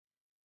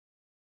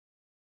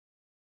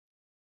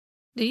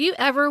Do you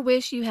ever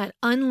wish you had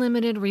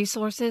unlimited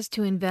resources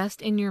to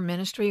invest in your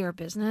ministry or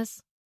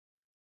business?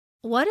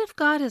 What if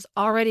God has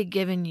already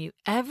given you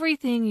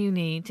everything you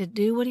need to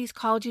do what He's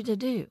called you to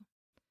do?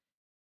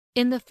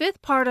 In the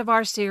fifth part of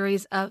our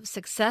series of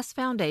Success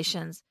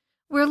Foundations,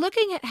 we're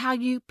looking at how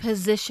you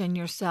position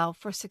yourself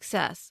for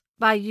success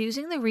by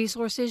using the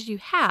resources you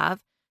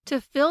have to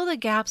fill the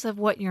gaps of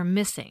what you're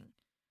missing.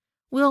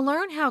 We'll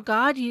learn how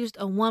God used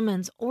a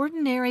woman's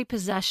ordinary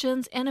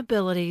possessions and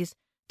abilities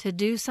to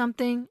do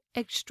something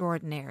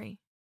extraordinary.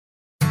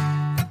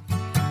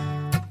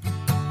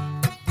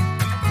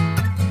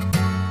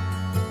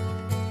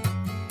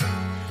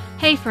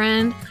 Hey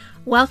friend,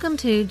 welcome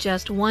to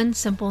Just One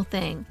Simple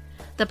Thing,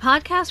 the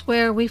podcast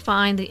where we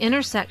find the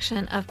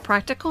intersection of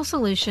practical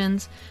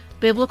solutions,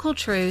 biblical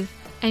truth,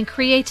 and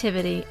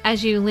creativity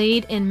as you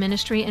lead in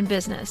ministry and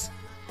business.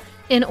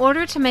 In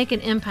order to make an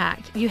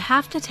impact, you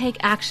have to take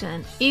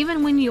action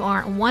even when you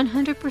aren't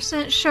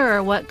 100%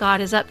 sure what God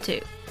is up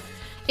to.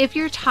 If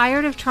you're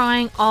tired of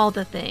trying all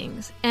the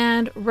things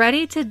and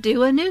ready to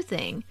do a new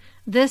thing,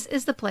 this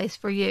is the place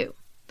for you.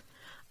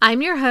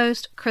 I'm your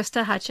host,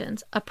 Krista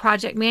Hutchins, a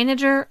project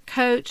manager,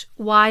 coach,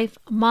 wife,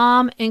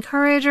 mom,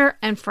 encourager,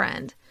 and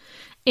friend.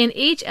 In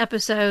each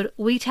episode,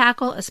 we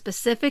tackle a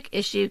specific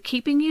issue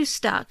keeping you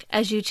stuck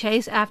as you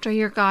chase after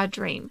your God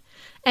dream,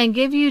 and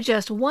give you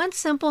just one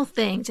simple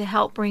thing to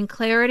help bring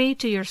clarity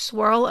to your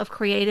swirl of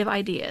creative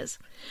ideas.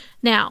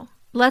 Now,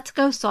 let's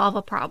go solve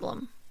a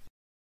problem.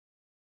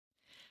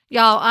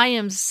 Y'all, I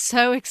am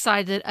so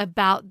excited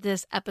about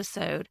this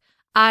episode.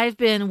 I've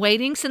been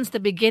waiting since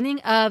the beginning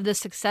of the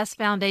Success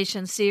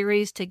Foundation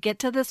series to get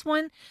to this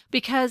one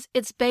because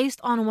it's based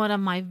on one of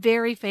my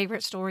very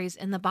favorite stories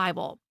in the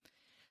Bible.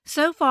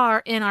 So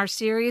far in our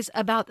series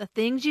about the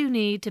things you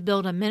need to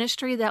build a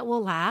ministry that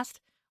will last,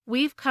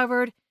 we've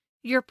covered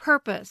your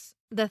purpose,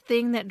 the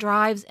thing that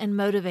drives and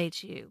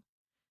motivates you,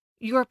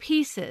 your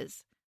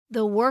pieces,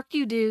 the work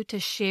you do to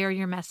share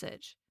your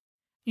message,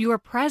 your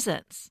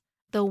presence,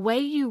 the way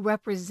you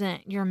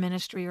represent your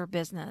ministry or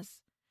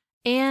business,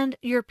 and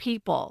your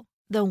people,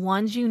 the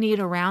ones you need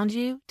around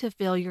you to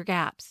fill your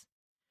gaps.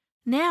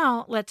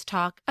 Now let's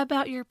talk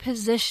about your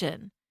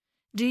position.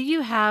 Do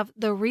you have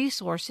the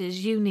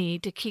resources you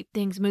need to keep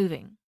things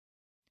moving?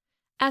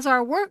 As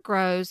our work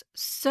grows,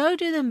 so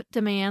do the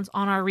demands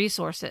on our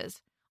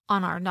resources,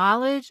 on our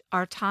knowledge,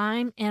 our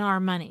time, and our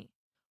money.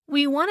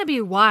 We want to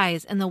be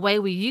wise in the way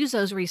we use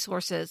those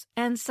resources,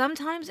 and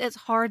sometimes it's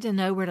hard to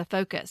know where to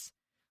focus.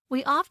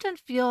 We often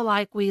feel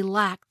like we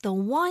lack the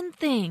one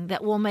thing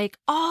that will make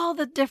all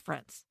the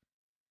difference.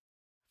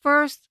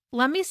 First,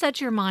 let me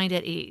set your mind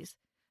at ease.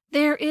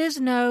 There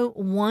is no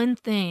one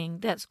thing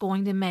that's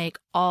going to make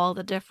all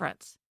the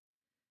difference.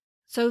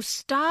 So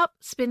stop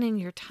spending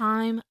your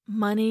time,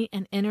 money,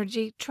 and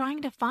energy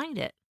trying to find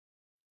it.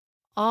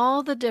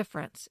 All the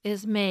difference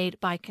is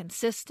made by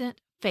consistent,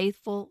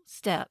 faithful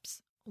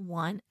steps,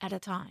 one at a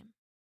time.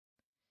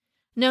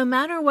 No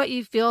matter what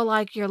you feel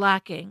like you're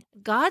lacking,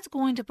 God's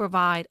going to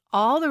provide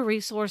all the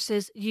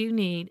resources you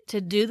need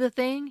to do the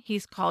thing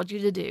He's called you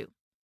to do.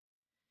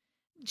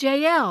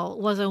 Jael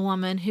was a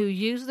woman who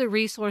used the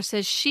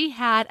resources she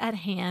had at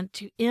hand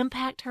to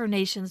impact her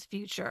nation's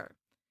future.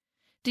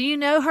 Do you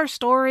know her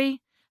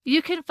story?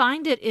 You can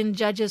find it in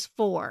Judges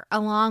 4,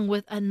 along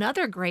with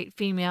another great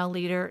female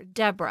leader,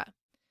 Deborah.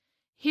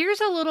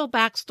 Here's a little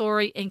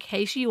backstory in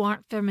case you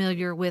aren't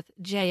familiar with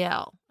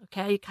Jael.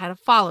 Okay, kind of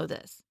follow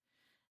this.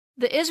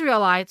 The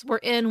Israelites were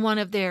in one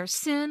of their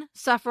sin,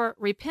 suffer,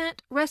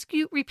 repent,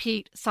 rescue,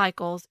 repeat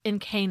cycles in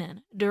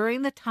Canaan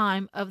during the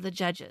time of the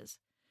Judges.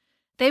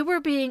 They were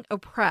being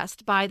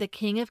oppressed by the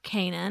king of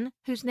Canaan,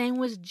 whose name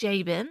was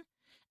Jabin,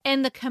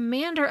 and the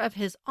commander of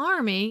his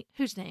army,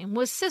 whose name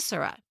was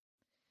Sisera.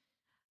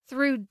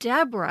 Through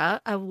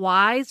Deborah, a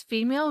wise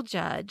female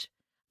judge,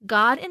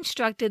 God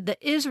instructed the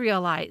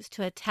Israelites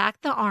to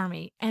attack the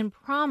army and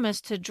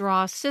promised to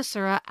draw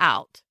Sisera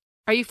out.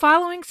 Are you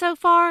following so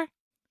far?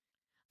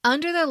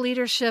 Under the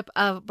leadership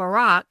of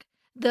Barak,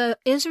 the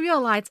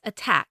Israelites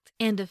attacked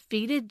and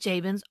defeated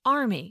Jabin's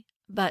army,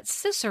 but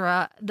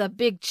Sisera, the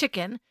big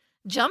chicken,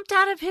 jumped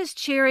out of his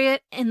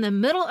chariot in the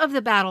middle of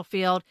the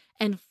battlefield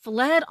and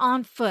fled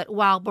on foot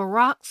while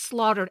Barak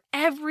slaughtered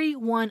every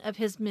one of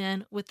his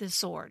men with his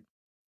sword.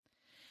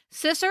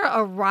 Sisera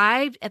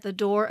arrived at the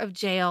door of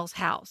Jael's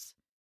house.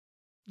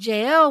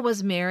 Jael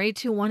was married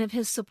to one of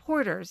his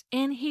supporters,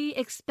 and he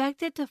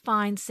expected to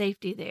find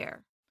safety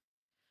there.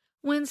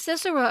 When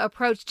Sisera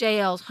approached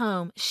Jael's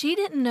home, she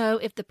didn't know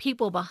if the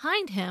people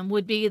behind him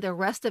would be the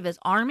rest of his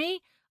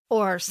army,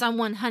 or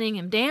someone hunting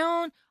him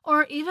down,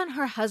 or even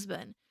her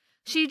husband.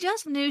 She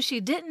just knew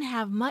she didn't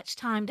have much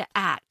time to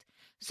act,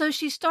 so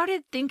she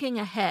started thinking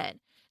ahead.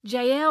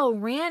 Jael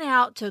ran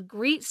out to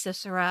greet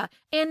Sisera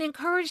and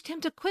encouraged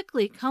him to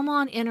quickly come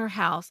on in her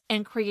house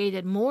and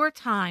created more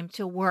time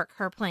to work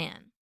her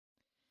plan.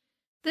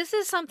 This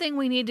is something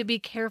we need to be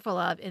careful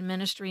of in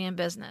ministry and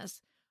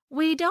business.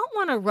 We don't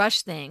want to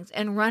rush things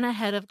and run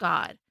ahead of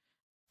God.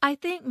 I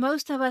think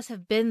most of us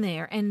have been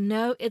there and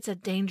know it's a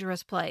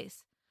dangerous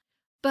place.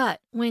 But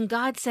when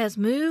God says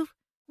move,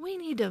 We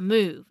need to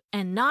move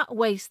and not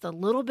waste the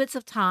little bits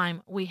of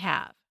time we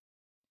have.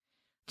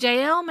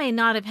 Jael may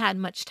not have had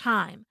much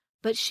time,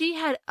 but she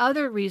had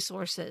other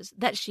resources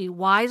that she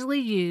wisely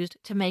used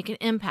to make an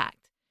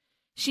impact.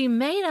 She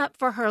made up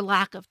for her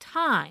lack of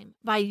time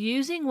by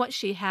using what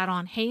she had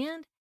on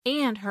hand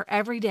and her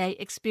everyday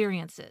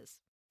experiences.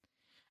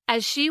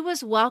 As she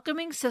was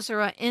welcoming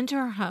Sisera into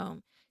her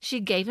home, she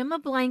gave him a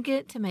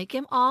blanket to make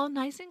him all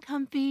nice and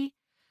comfy,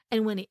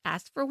 and when he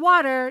asked for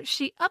water,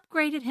 she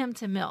upgraded him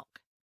to milk.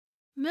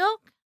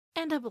 Milk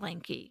and a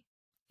blankie.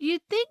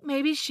 You'd think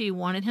maybe she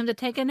wanted him to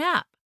take a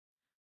nap.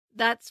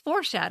 That's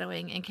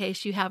foreshadowing in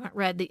case you haven't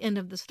read the end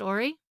of the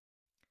story.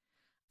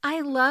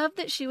 I love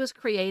that she was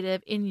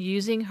creative in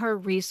using her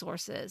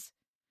resources.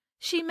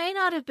 She may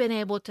not have been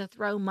able to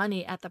throw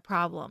money at the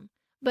problem,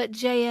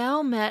 but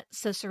Jael met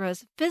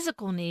Sisera's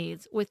physical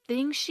needs with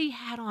things she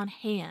had on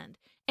hand,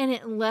 and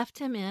it left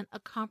him in a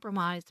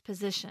compromised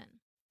position.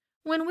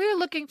 When we're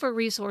looking for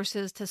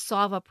resources to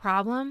solve a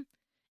problem,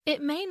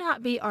 it may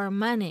not be our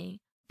money,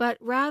 but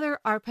rather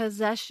our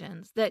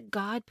possessions that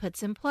God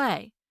puts in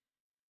play.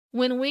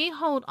 When we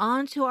hold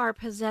on to our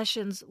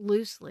possessions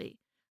loosely,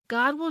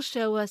 God will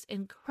show us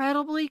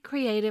incredibly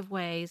creative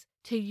ways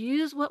to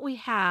use what we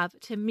have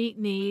to meet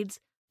needs,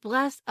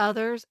 bless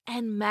others,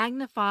 and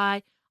magnify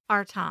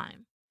our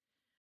time.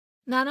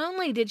 Not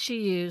only did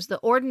she use the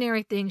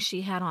ordinary things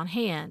she had on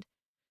hand,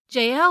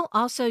 Jael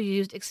also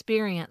used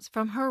experience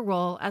from her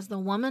role as the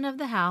woman of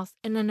the house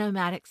in a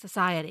nomadic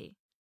society.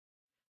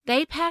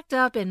 They packed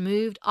up and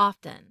moved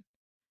often.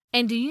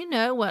 And do you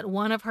know what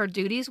one of her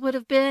duties would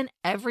have been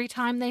every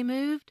time they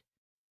moved?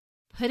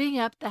 Putting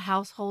up the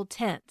household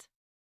tent.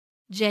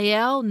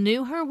 Jael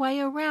knew her way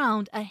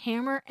around a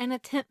hammer and a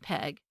tent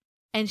peg,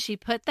 and she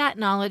put that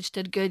knowledge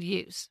to good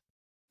use.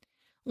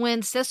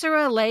 When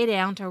Sisera lay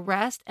down to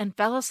rest and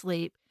fell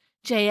asleep,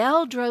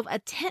 Jael drove a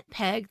tent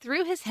peg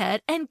through his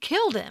head and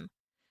killed him.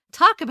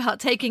 Talk about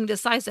taking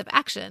decisive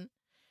action.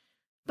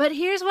 But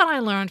here's what I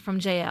learned from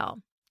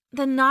Jael.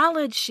 The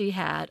knowledge she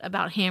had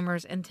about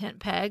hammers and tent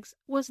pegs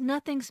was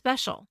nothing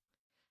special.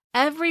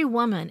 Every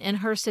woman in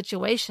her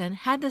situation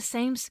had the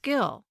same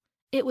skill.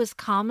 It was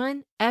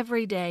common,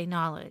 everyday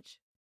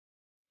knowledge.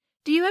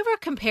 Do you ever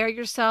compare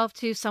yourself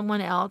to someone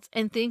else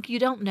and think you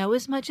don't know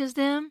as much as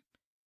them?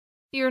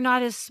 You're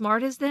not as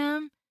smart as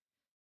them?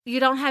 You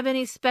don't have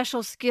any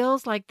special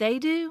skills like they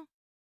do?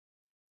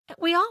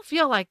 We all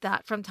feel like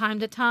that from time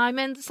to time,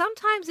 and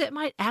sometimes it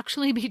might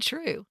actually be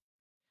true.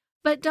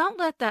 But don't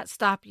let that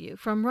stop you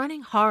from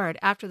running hard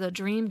after the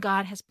dream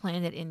God has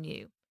planted in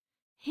you.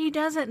 He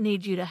doesn't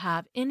need you to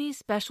have any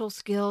special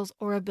skills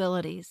or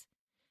abilities.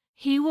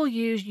 He will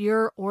use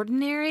your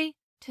ordinary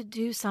to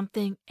do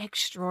something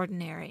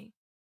extraordinary.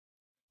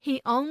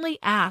 He only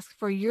asks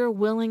for your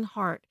willing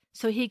heart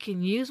so he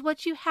can use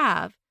what you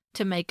have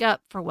to make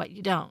up for what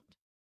you don't.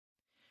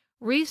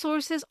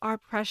 Resources are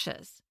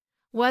precious.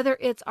 Whether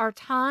it's our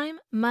time,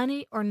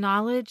 money, or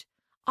knowledge,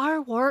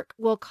 our work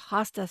will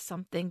cost us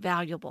something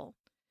valuable.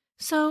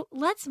 So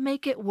let's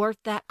make it worth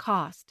that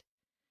cost.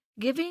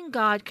 Giving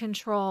God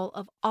control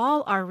of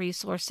all our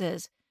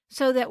resources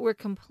so that we're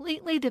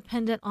completely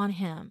dependent on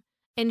Him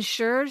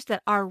ensures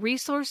that our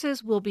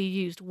resources will be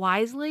used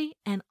wisely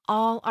and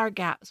all our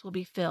gaps will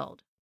be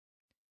filled.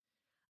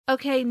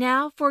 Okay,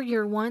 now for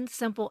your one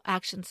simple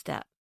action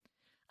step.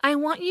 I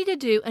want you to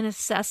do an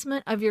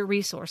assessment of your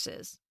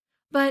resources,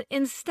 but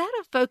instead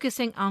of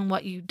focusing on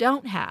what you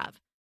don't have,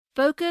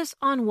 focus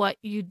on what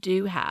you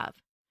do have.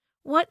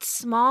 What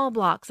small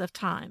blocks of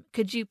time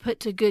could you put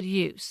to good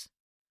use?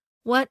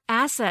 What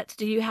assets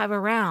do you have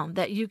around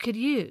that you could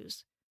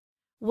use?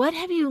 What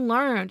have you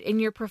learned in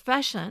your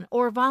profession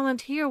or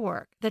volunteer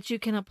work that you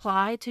can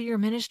apply to your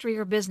ministry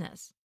or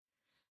business?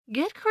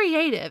 Get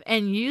creative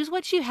and use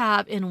what you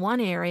have in one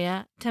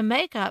area to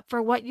make up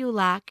for what you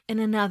lack in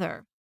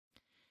another.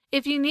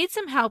 If you need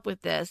some help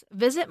with this,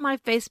 visit my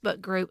Facebook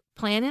group,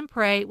 Plan and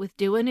Pray with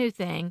Do a New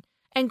Thing,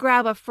 and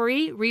grab a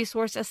free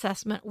resource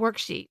assessment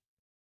worksheet.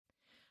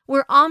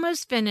 We're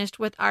almost finished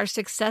with our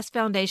Success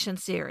Foundation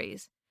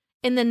series.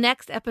 In the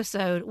next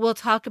episode, we'll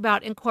talk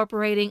about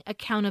incorporating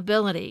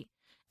accountability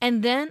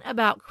and then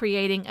about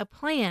creating a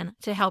plan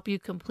to help you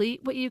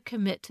complete what you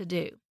commit to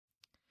do.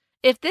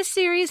 If this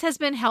series has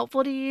been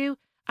helpful to you,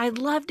 I'd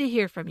love to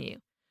hear from you.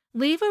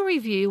 Leave a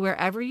review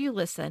wherever you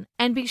listen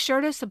and be sure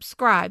to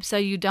subscribe so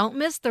you don't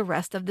miss the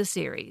rest of the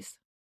series.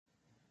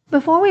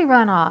 Before we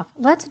run off,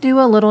 let's do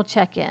a little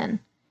check-in.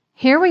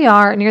 Here we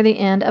are near the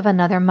end of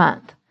another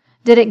month.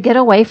 Did it get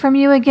away from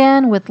you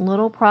again with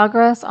little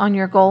progress on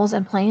your goals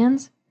and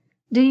plans?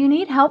 Do you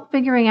need help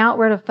figuring out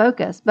where to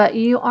focus, but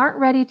you aren't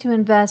ready to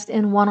invest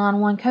in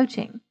one-on-one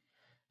coaching?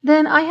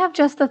 Then I have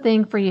just the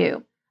thing for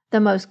you, the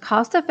most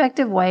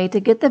cost-effective way to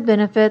get the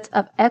benefits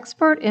of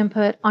expert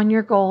input on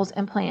your goals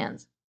and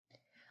plans.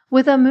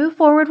 With a Move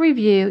Forward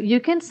review, you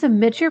can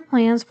submit your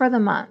plans for the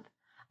month.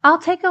 I'll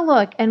take a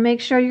look and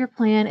make sure your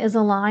plan is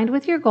aligned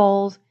with your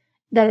goals,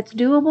 that it's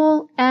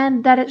doable,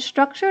 and that it's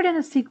structured in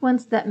a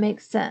sequence that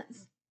makes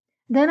sense.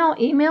 Then I'll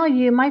email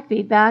you my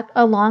feedback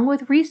along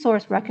with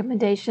resource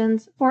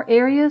recommendations for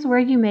areas where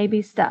you may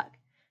be stuck,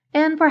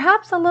 and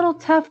perhaps a little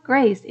tough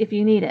grace if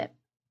you need it,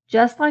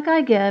 just like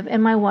I give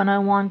in my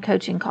one-on-one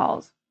coaching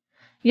calls.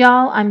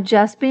 Y'all, I'm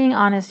just being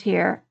honest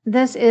here.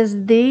 This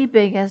is the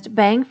biggest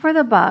bang for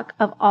the buck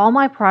of all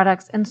my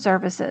products and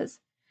services.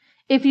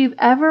 If you've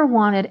ever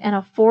wanted an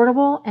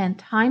affordable and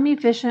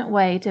time-efficient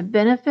way to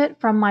benefit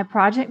from my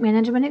project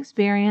management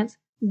experience,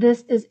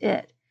 this is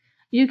it.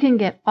 You can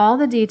get all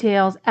the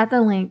details at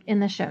the link in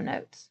the show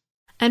notes.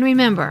 And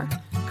remember,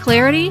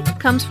 clarity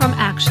comes from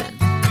action,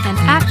 and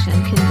action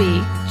can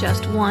be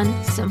just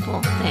one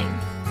simple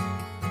thing.